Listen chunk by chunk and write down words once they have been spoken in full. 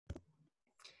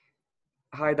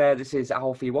Hi there, this is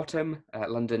Alfie Wattham,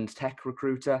 London's tech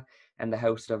recruiter and the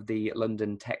host of the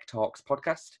London Tech Talks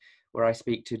podcast, where I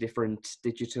speak to different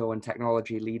digital and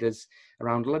technology leaders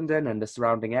around London and the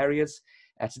surrounding areas.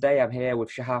 Today I'm here with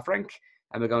Shahar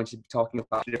and we're going to be talking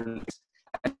about different.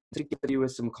 To give the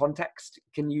viewers some context,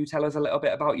 can you tell us a little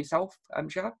bit about yourself,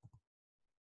 Shahar?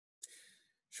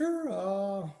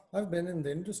 Sure. I've been in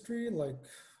the industry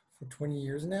for 20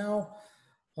 years now.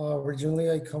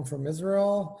 Originally, I come from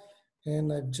Israel,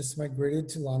 and I've just migrated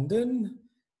to London.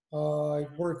 I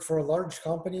work for a large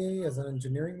company as an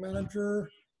engineering manager.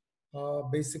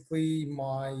 Basically,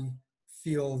 my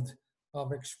field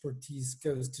of expertise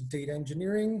goes to data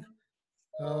engineering,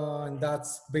 and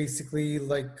that's basically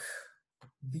like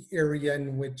the area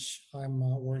in which I'm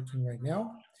working right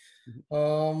now.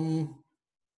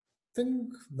 Think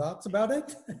that's about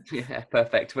it. Yeah,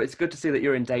 perfect. Well, it's good to see that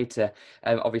you're in data.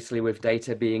 Obviously, with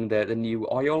data being the new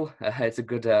oil, it's a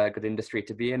good industry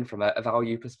to be in from a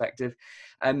value perspective.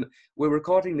 We're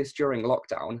recording this during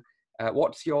lockdown.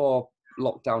 What's your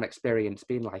lockdown experience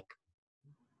been like?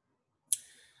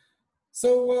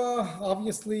 So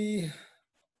obviously,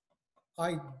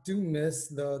 I do miss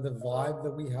the vibe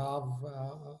that we have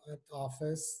at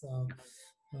office.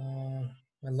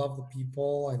 I love the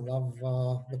people. I love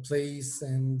the place,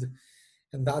 and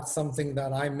that's something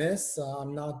that I miss.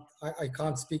 I'm not. I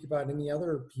can't speak about any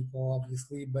other people,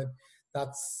 obviously, but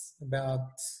that's about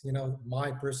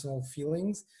my personal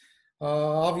feelings.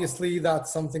 Obviously,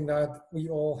 that's something that we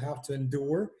all have to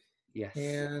endure. Yes.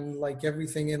 And like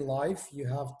everything in life, you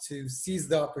have to seize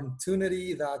the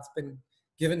opportunity that's been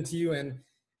given to you and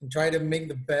try to make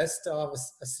the best of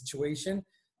a situation.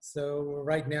 So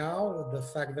right now, the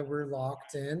fact that we're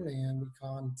locked in and we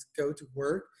can't go to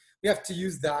work, we have to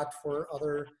use that for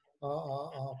other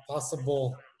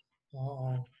possible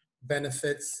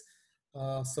benefits.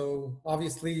 So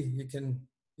obviously, you can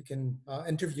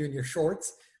interview in your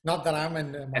shorts. Not that I'm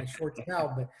in my shorts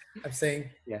now, but I'm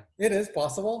saying Yeah. it is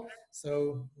possible.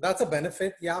 So that's a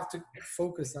benefit. You have to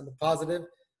focus on the positive,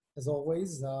 as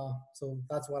always. So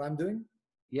that's what I'm doing.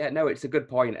 Yeah, no, it's a good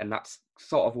point, and that's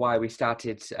sort of why we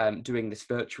started doing this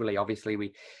virtually.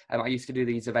 Obviously, I used to do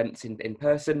these events in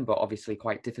person, but obviously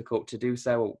quite difficult to do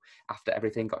so after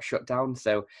everything got shut down.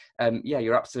 So, yeah,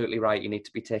 you're absolutely right. You need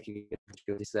to be taking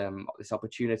this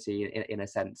opportunity in a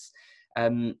sense.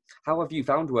 How have you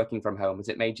found working from home? Has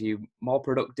it made you more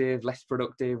productive, less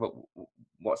productive?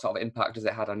 What sort of impact has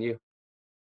it had on you?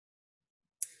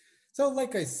 So,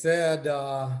 like I said,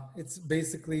 it's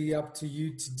basically up to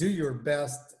you to do your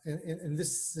best in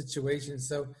this situation.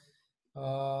 So,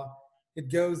 uh,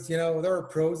 it goes, there are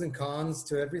pros and cons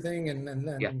to everything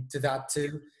Yeah, and to that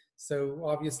too. So,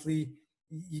 obviously,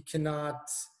 you cannot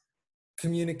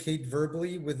communicate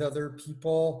verbally with other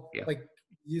people yeah, like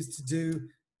you used to do.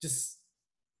 Just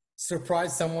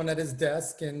surprise someone at his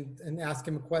desk and ask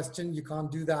him a question. You can't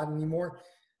do that anymore.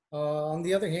 On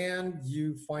the other hand,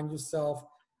 you find yourself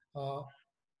uh,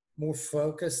 more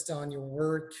focused on your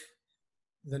work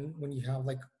than when you have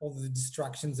like all the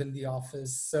distractions in the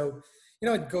office. So,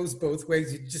 it goes both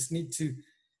ways. You just need to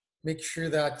make sure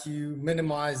that you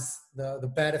minimize the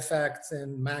bad effects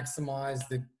and maximize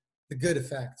the good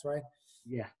effects, right?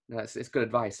 yeah. No, it's good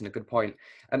advice and a good point.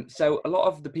 So a lot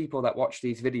of the people that watch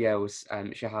these videos,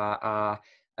 Shahar, are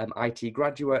IT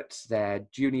graduates. They're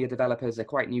junior developers. They're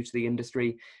quite new to the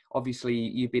industry. Obviously,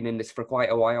 you've been in this for quite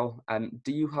a while.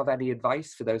 Do you have any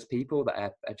advice for those people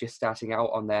that are just starting out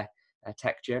on their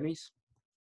tech journeys?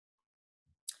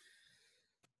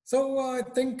 So I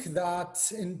think that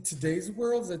in today's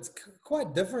world, it's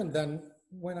quite different than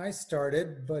when I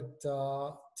started. But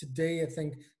today, I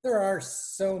think there are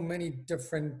so many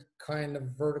different kind of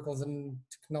verticals and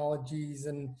technologies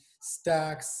and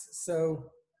stacks.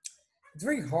 So it's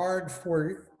very hard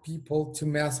for people to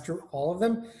master all of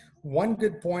them. One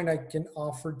good point I can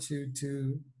offer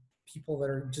to people that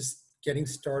are just getting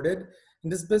started in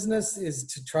this business is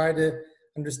to try to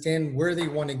understand where they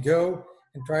want to go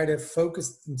and try to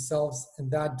focus themselves in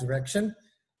that direction.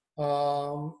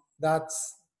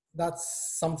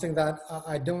 That's something that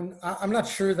I'm not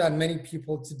sure that many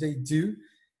people today do,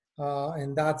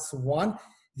 and that's one.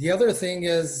 The other thing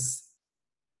is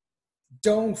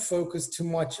don't focus too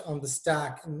much on the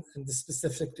stack and the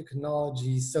specific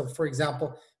technology. So, for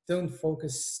example, don't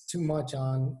focus too much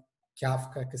on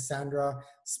Kafka, Cassandra,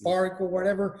 Spark, or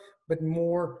whatever, but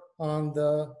more on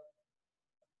the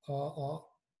uh,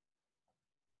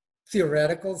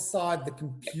 theoretical side, the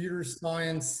computer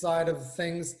science side of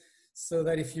things. So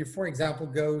that if you, for example,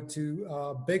 go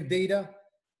to big data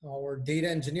or data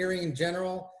engineering in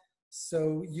general,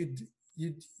 so you'd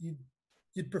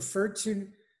prefer to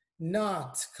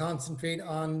not concentrate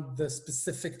on the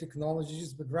specific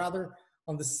technologies, but rather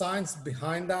on the science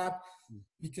behind that,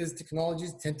 because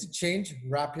technologies tend to change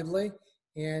rapidly.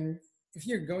 And if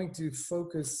you're going to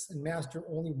focus and master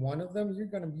only one of them, you're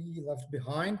going to be left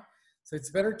behind. So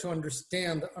it's better to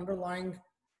understand the underlying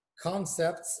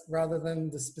concepts rather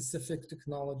than the specific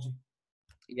technology.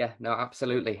 Yeah, no,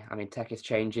 absolutely. I mean, tech is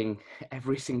changing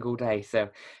every single day, so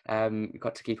you've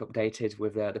got to keep updated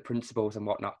with the principles and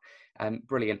whatnot.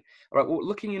 Brilliant. All right. Well,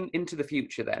 looking into the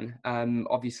future, then,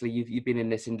 obviously you've been in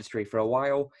this industry for a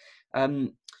while.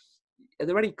 Um, are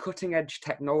there any cutting edge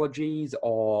technologies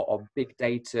or big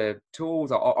data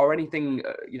tools or anything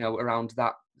around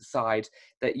that side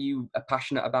that you are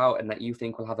passionate about and that you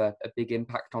think will have a big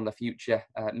impact on the future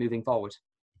moving forward?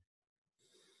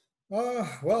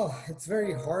 Well, it's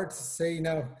very hard to say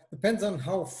now. Depends on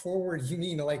how forward you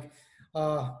mean. Like,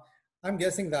 uh, I'm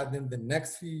guessing that in the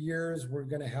next few years, we're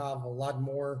going to have a lot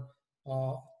more.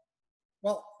 Uh,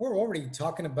 well, we're already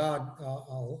talking about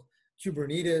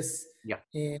Kubernetes Yeah.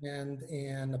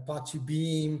 and Apache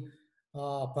Beam,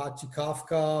 Apache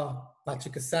Kafka, Apache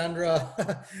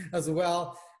Cassandra, as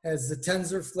well as the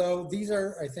TensorFlow. These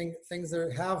are, I think, things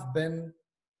that have been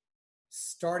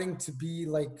starting to be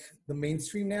like the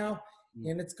mainstream now,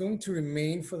 and it's going to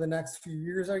remain for the next few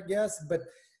years, I guess. But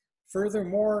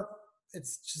furthermore,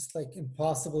 it's just like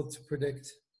impossible to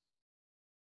predict.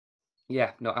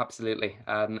 Yeah, no, absolutely.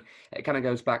 It kind of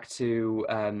goes back to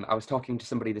I was talking to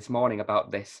somebody this morning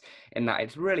about this, in that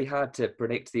it's really hard to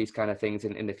predict these kind of things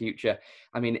in the future.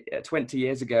 I mean, 20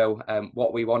 years ago,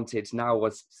 what we wanted now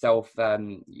was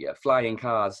flying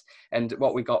cars, and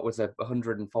what we got was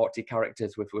 140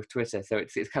 characters with Twitter. So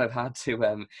it's kind of hard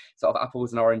to sort of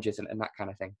apples and oranges and that kind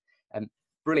of thing. Um,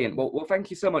 Brilliant. Well, thank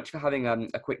you so much for having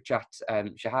a quick chat,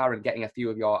 Shahar, and getting a few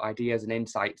of your ideas and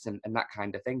insights and that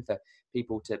kind of thing for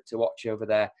people to watch over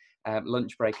their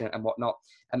lunch break and whatnot.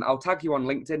 I'll tag you on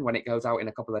LinkedIn when it goes out in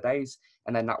a couple of days.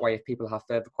 And then that way, if people have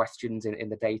further questions in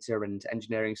the data and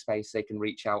engineering space, they can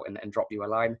reach out and drop you a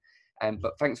line.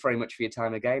 But thanks very much for your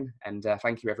time again. And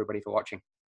thank you, everybody, for watching.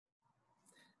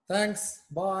 Thanks.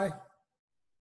 Bye.